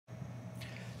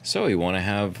So you want to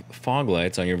have fog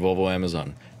lights on your Volvo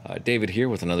Amazon. David here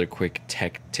with another quick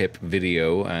tech tip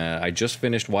video. I just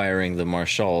finished wiring the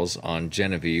Marshals on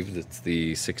Genevieve. That's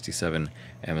the 67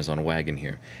 Amazon wagon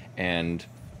here. And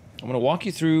I'm going to walk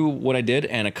you through what I did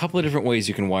and a couple of different ways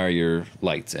you can wire your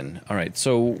lights in. All right,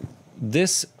 so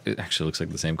this, it actually looks like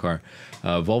the same car.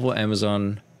 Volvo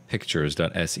Amazon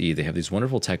Pictures.se. They have these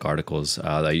wonderful tech articles.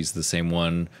 I use the same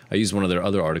one. I use one of their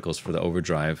other articles for the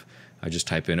overdrive. I just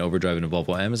type in overdrive into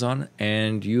Volvo Amazon,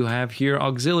 and you have here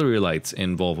auxiliary lights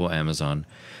in Volvo Amazon.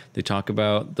 They talk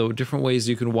about the different ways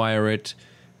you can wire it.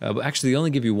 But actually, they only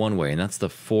give you one way, and that's the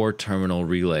 4-terminal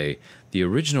relay. The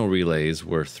original relays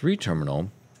were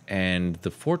 3-terminal, and the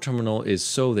 4-terminal is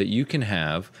so that you can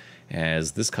have,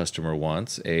 as this customer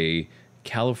wants, a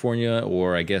California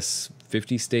or I guess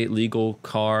 50-state legal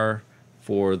car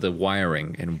for the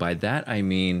wiring. And by that I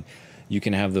mean you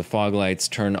can have the fog lights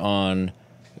turn on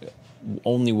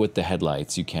only with the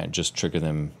headlights. You can't just trigger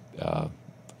them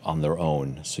on their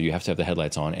own. So you have to have the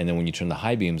headlights on, and then when you turn the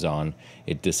high beams on,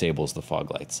 it disables the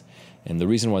fog lights. And the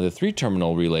reason why the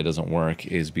 3-terminal relay doesn't work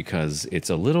is because it's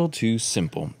a little too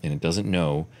simple, and it doesn't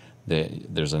know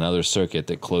that there's another circuit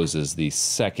that closes the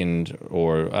second,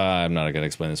 or I'm not going to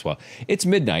explain this well. It's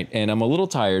midnight, and I'm a little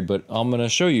tired, but I'm going to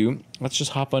show you. Let's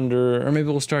just hop under, or maybe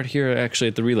we'll start here actually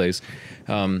at the relays.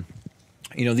 You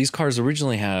know, these cars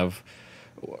originally have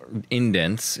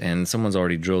indents, and someone's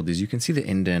already drilled these. You can see the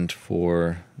indent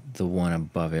for the one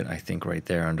above it, I think right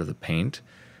there under the paint.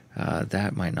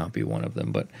 That might not be one of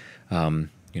them, but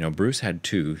you know, Bruce had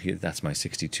two. That's my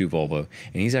 62 Volvo,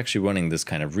 and he's actually running this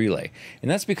kind of relay.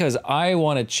 And that's because I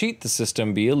want to cheat the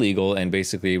system, be illegal, and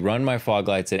basically run my fog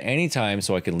lights at any time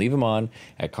so I can leave them on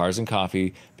at Cars and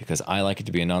Coffee, because I like it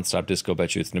to be a non-stop disco.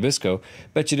 Bet you it's Nabisco.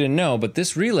 Bet you didn't know, but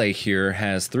this relay here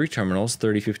has 3 terminals,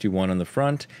 3051 on the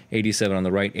front, 87 on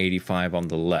the right, 85 on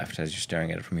the left, as you're staring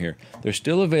at it from here. They're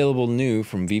still available new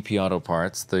from VP Auto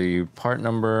Parts. The part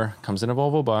number comes in a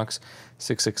Volvo box,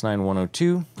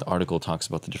 669102. The article talks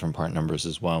about the different part numbers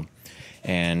as well.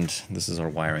 And this is our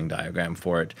wiring diagram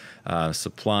for it.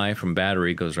 Supply from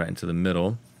battery goes right into the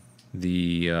middle.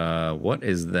 The, what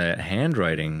is that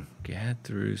handwriting? Get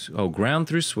through, oh, ground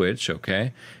through switch,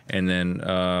 okay. And then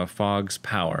fog's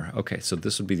power. Okay, so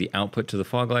this would be the output to the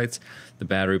fog lights, the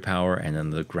battery power, and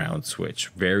then the ground switch.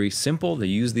 Very simple. They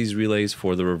use these relays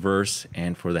for the reverse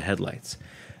and for the headlights.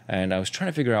 And I was trying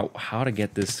to figure out how to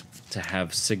get this to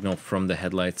have signal from the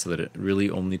headlights so that it really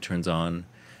only turns on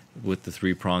with the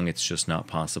 3-prong. It's just not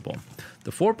possible.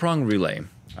 The 4-prong relay,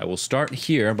 I will start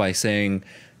here by saying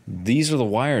these are the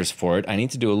wires for it. I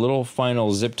need to do a little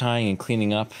final zip tying and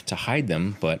cleaning up to hide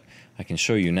them, but I can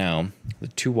show you now. The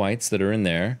 2 whites that are in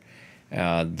there,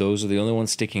 those are the only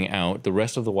ones sticking out. The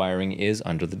rest of the wiring is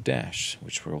under the dash,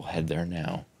 which we'll head there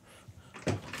now.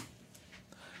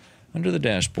 Under the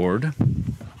dashboard,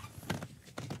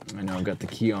 I know I've got the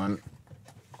key on.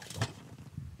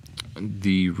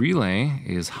 The relay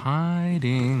is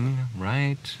hiding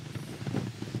right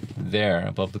there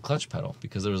above the clutch pedal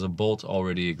because there was a bolt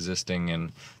already existing,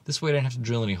 and this way I didn't have to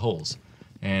drill any holes.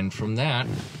 And from that,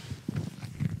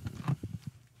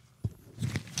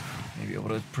 maybe able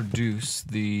to produce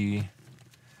the...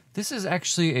 This is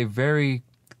actually a very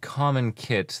common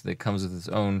kit that comes with its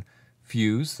own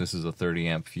fuse. This is a 30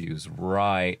 amp fuse,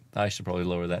 right? I should probably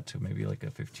lower that to maybe like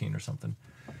a 15 or something.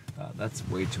 That's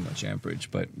way too much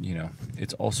amperage, but you know,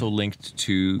 it's also linked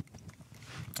to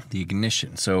the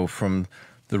ignition. So from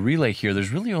the relay here,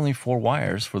 there's really only 4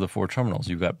 wires for the 4 terminals.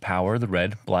 You've got power, the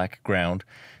red, black, ground,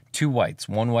 2 whites.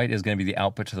 One white is going to be the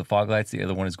output to the fog lights. The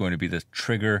other one is going to be the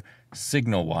trigger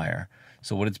signal wire.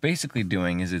 So what it's basically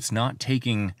doing is it's not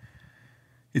taking,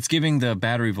 it's giving the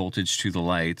battery voltage to the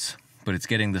lights, but it's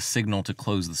getting the signal to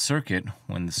close the circuit.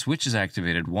 When the switch is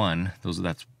activated,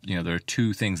 that's, you know, there are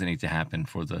 2 things that need to happen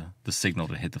for the signal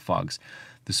to hit the fogs.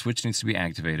 The switch needs to be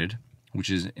activated,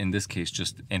 which is in this case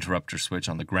just interrupter switch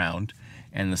on the ground.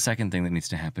 And the second thing that needs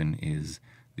to happen is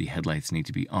the headlights need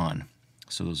to be on.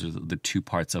 So those are the 2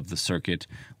 parts of the circuit,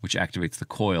 which activates the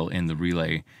coil in the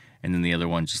relay, and then the other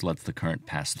one just lets the current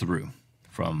pass through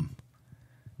from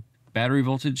battery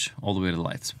voltage all the way to the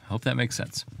lights. I hope that makes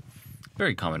sense.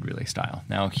 Very common relay style.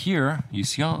 Now here, you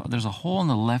see there's a hole on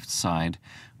the left side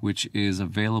which is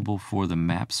available for the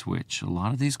map switch. A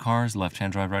lot of these cars,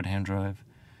 left-hand drive, right-hand drive,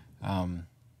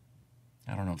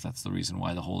 I don't know if that's the reason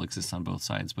why the hole exists on both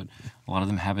sides, but a lot of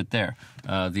them have it there.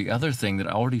 The other thing that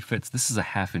already fits, this is a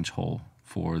 1/2 inch hole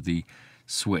for the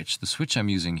switch. The switch I'm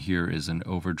using here is an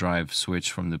overdrive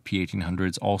switch from the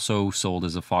P1800s, also sold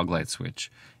as a fog light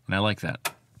switch, and I like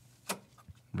that.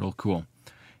 Real cool.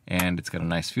 And it's got a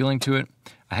nice feeling to it.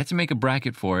 I had to make a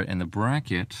bracket for it, and the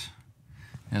bracket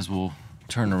as we'll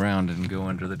turn around and go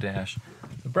under the dash.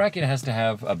 The bracket has to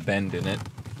have a bend in it.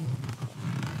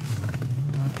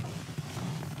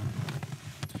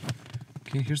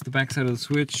 Okay, here's the back side of the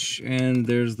switch, and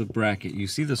there's the bracket. You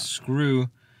see the screw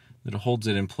that holds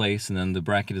it in place, and then the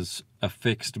bracket is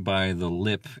affixed by the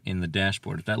lip in the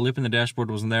dashboard. If that lip in the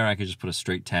dashboard wasn't there, I could just put a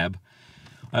straight tab.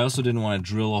 I also didn't want to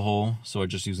drill a hole, so I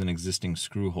just used an existing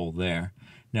screw hole there.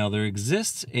 Now there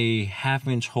exists a 1/2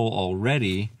 inch hole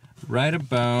already, right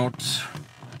about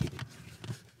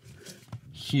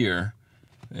here.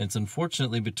 It's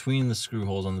unfortunately between the screw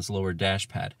holes on this lower dash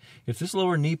pad. If this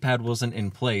lower knee pad wasn't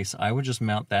in place, I would just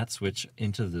mount that switch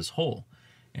into this hole.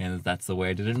 And that's the way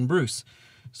I did it in Bruce.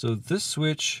 So this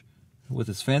switch, with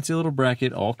its fancy little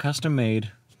bracket, all custom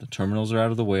made, the terminals are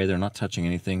out of the way, they're not touching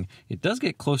anything. It does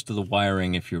get close to the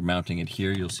wiring if you're mounting it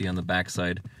here. You'll see on the back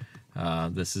side,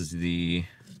 this is the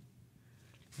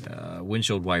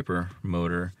windshield wiper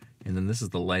motor, and then this is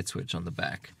the light switch on the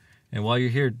back. And while you're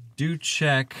here, do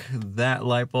check that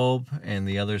light bulb and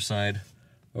the other side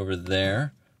over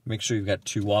there. Make sure you've got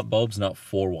 2-watt bulbs, not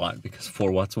 4-watt, because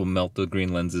 4 watts will melt the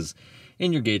green lenses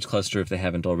in your gauge cluster if they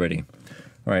haven't already.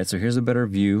 All right, so here's a better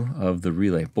view of the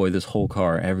relay. Boy, this whole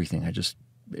car, everything,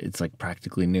 it's like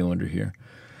practically new under here.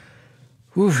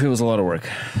 Whew, it was a lot of work.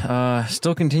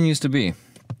 Still continues to be.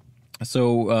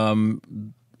 So,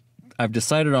 I've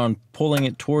decided on pulling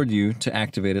it toward you to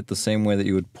activate it the same way that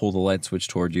you would pull the light switch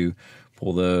toward you,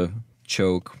 pull the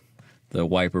choke, the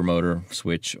wiper motor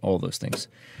switch, all those things.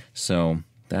 So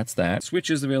that's that. Switch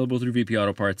is available through VP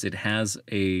Auto Parts. It has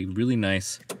a really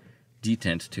nice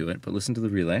detent to it, but listen to the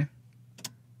relay.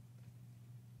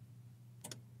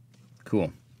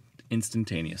 Cool.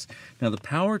 Instantaneous. Now the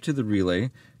power to the relay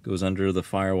goes under the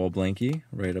firewall blankie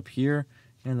right up here,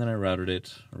 and then I routed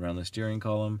it around the steering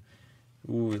column.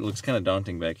 Ooh, it looks kind of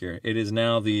daunting back here. It is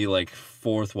now the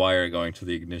 4th wire going to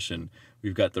the ignition.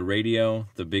 We've got the radio,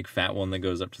 the big fat one that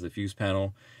goes up to the fuse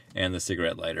panel, and the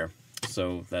cigarette lighter.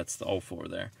 So that's all 4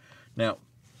 there. Now,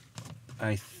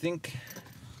 I think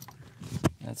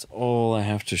that's all I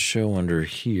have to show under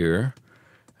here.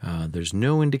 There's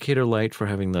no indicator light for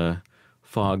having the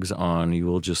fogs on. You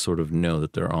will just sort of know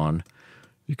that they're on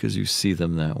because you see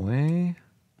them that way.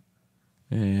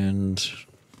 And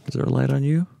is there a light on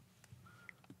you?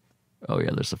 Oh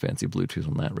yeah, there's a fancy Bluetooth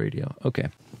on that radio. Okay.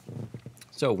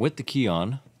 So with the key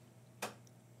on,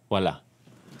 voila.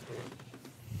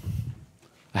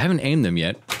 I haven't aimed them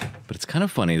yet, but it's kind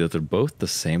of funny that they're both the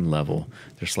same level.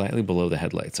 They're slightly below the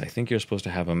headlights. I think you're supposed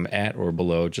to have them at or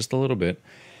below just a little bit,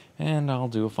 and I'll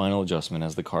do a final adjustment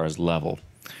as the car is level.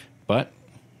 But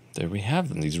there we have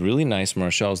them, these really nice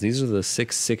Marshalls. These are the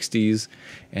 660s,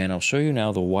 and I'll show you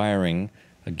now the wiring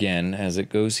again as it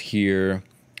goes here.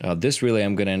 This relay,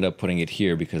 I'm going to end up putting it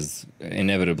here because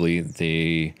inevitably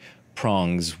the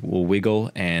prongs will wiggle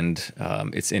and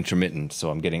it's intermittent. So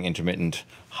I'm getting intermittent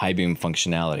high beam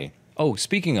functionality. Oh,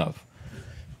 speaking of,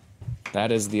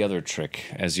 that is the other trick.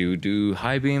 As you do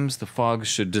high beams, the fogs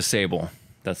should disable.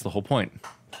 That's the whole point.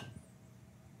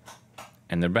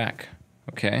 And they're back.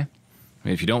 Okay? I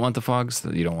mean, if you don't want the fogs,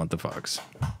 then you don't want the fogs.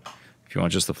 If you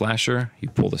want just the flasher, you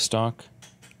pull the stock.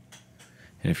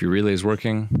 And if your relay is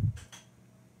working,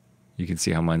 you can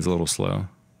see how mine's a little slow,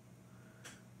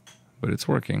 but it's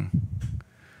working.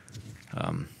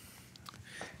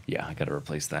 Yeah, I gotta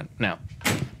replace that. Now,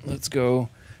 let's go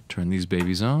turn these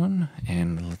babies on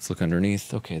and let's look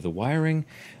underneath. Okay, the wiring,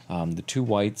 the 2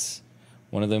 whites,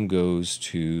 one of them goes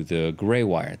to the gray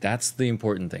wire. That's the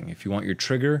important thing. If you want your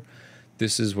trigger,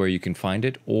 this is where you can find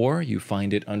it, or you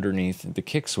find it underneath the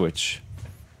kick switch.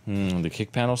 The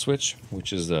kick panel switch,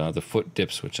 which is the foot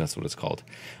dip switch, that's what it's called.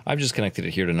 I've just connected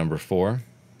it here to number 4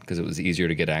 because it was easier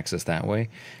to get access that way,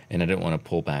 and I didn't want to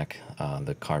pull back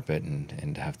the carpet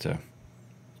and have to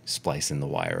splice in the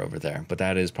wire over there. But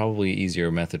that is probably an easier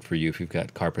method for you if you've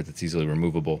got carpet that's easily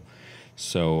removable.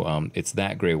 So it's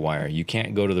that gray wire. You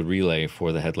can't go to the relay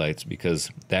for the headlights because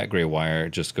that gray wire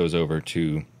just goes over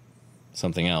to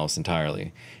something else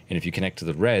entirely. And if you connect to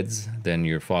the reds, then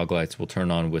your fog lights will turn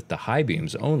on with the high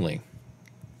beams only.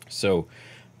 So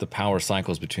the power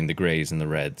cycles between the grays and the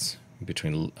reds,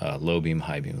 between low beam,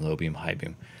 high beam, low beam, high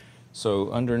beam.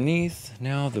 So underneath,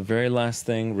 now the very last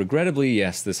thing, regrettably,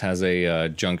 yes, this has a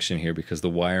junction here because the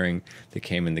wiring that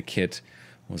came in the kit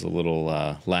was a little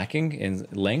lacking in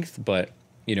length, but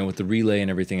you know, with the relay and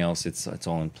everything else, it's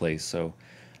all in place. So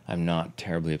I'm not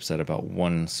terribly upset about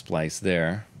one splice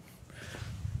there.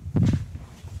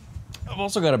 I've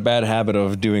also got a bad habit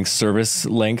of doing service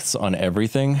lengths on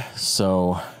everything,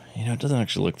 so you know, it doesn't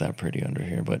actually look that pretty under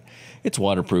here, but it's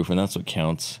waterproof and that's what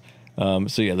counts.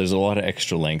 So yeah, there's a lot of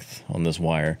extra length on this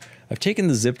wire. I've taken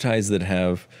the zip ties that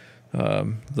have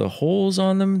the holes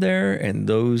on them there, and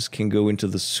those can go into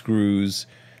the screws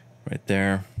right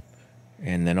there.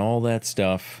 And then all that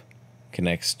stuff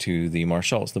connects to the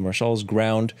Marshalls. The Marshalls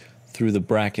ground through the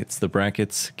brackets. The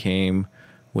brackets came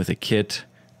with a kit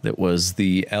that was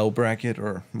the L bracket,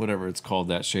 or whatever it's called,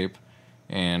 that shape.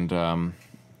 And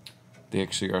they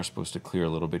actually are supposed to clear a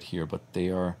little bit here, but they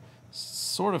are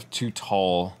sort of too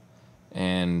tall,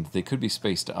 and they could be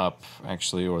spaced up,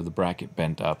 actually, or the bracket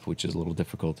bent up, which is a little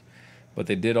difficult. But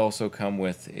they did also come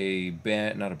with a,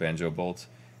 not a banjo bolt,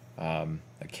 a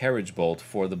carriage bolt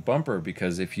for the bumper,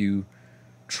 because if you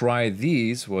try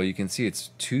these, well, you can see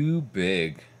it's too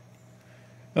big.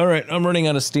 All right, I'm running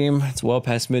out of steam. It's well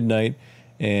past midnight,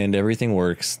 and everything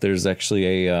works. There's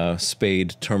actually a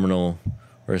spade terminal,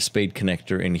 or a spade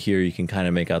connector in here. You can kind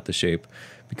of make out the shape,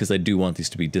 because I do want these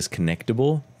to be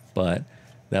disconnectable, but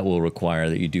that will require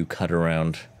that you do cut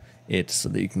around it so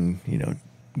that you can, you know,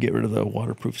 get rid of the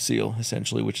waterproof seal,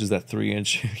 essentially, which is that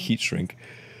 3-inch heat shrink.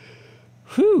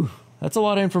 Whew, that's a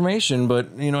lot of information,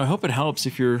 but, you know, I hope it helps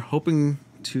if you're hoping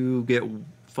to get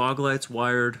fog lights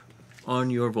wired on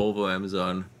your Volvo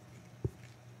Amazon.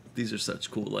 These are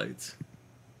such cool lights.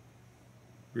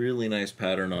 Really nice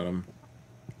pattern on them.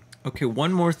 Okay,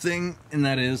 one more thing, and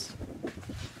that is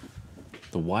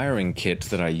the wiring kit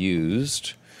that I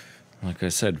used. Like I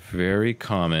said, very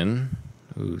common.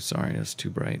 Ooh, sorry, that's too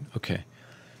bright. Okay,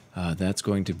 that's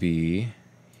going to be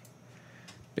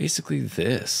basically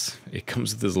this. It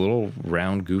comes with this little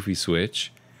round goofy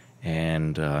switch,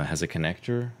 and has a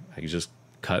connector. I just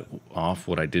cut off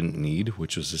what I didn't need,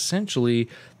 which was essentially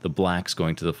the blacks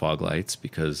going to the fog lights,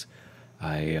 because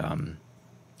I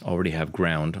already have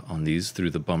ground on these through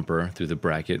the bumper, through the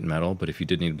bracket metal. But if you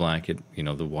did need black, you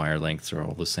know, the wire lengths are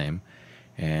all the same.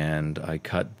 And I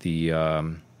cut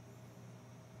the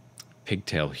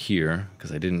pigtail here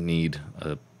because I didn't need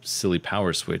a silly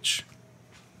power switch.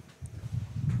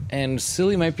 And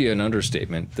silly might be an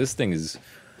understatement. This thing is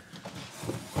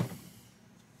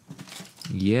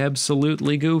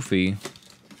absolutely goofy.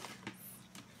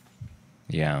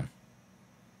 Yeah.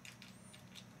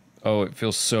 Oh, it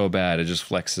feels so bad. It just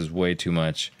flexes way too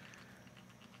much.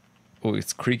 Oh,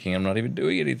 it's creaking. I'm not even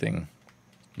doing anything.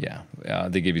 Yeah,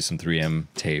 they give you some 3M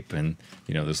tape and,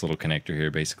 you know, this little connector here,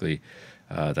 basically.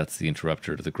 That's the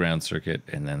interrupter to the ground circuit,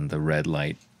 and then the red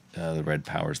light, the red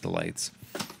powers the lights.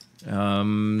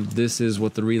 This is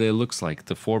what the relay looks like.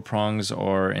 The 4 prongs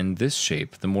are in this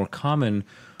shape. The more common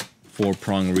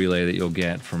 4-prong relay that you'll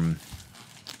get from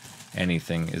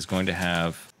anything is going to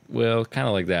have, well, kind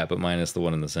of like that, but minus the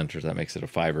one in the center. That makes it a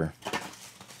 5er.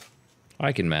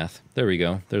 I can math. There we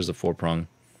go. There's the 4-prong.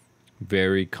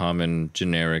 Very common,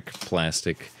 generic,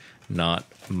 plastic, not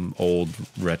old,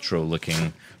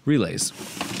 retro-looking relays.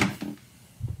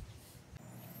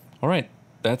 All right,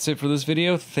 that's it for this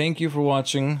video. Thank you for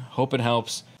watching. Hope it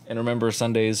helps. And remember,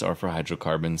 Sundays are for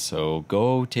hydrocarbons, so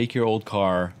go take your old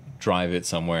car, drive it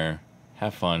somewhere,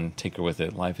 have fun, take her with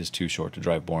it. Life is too short to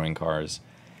drive boring cars,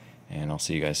 and I'll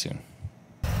see you guys soon.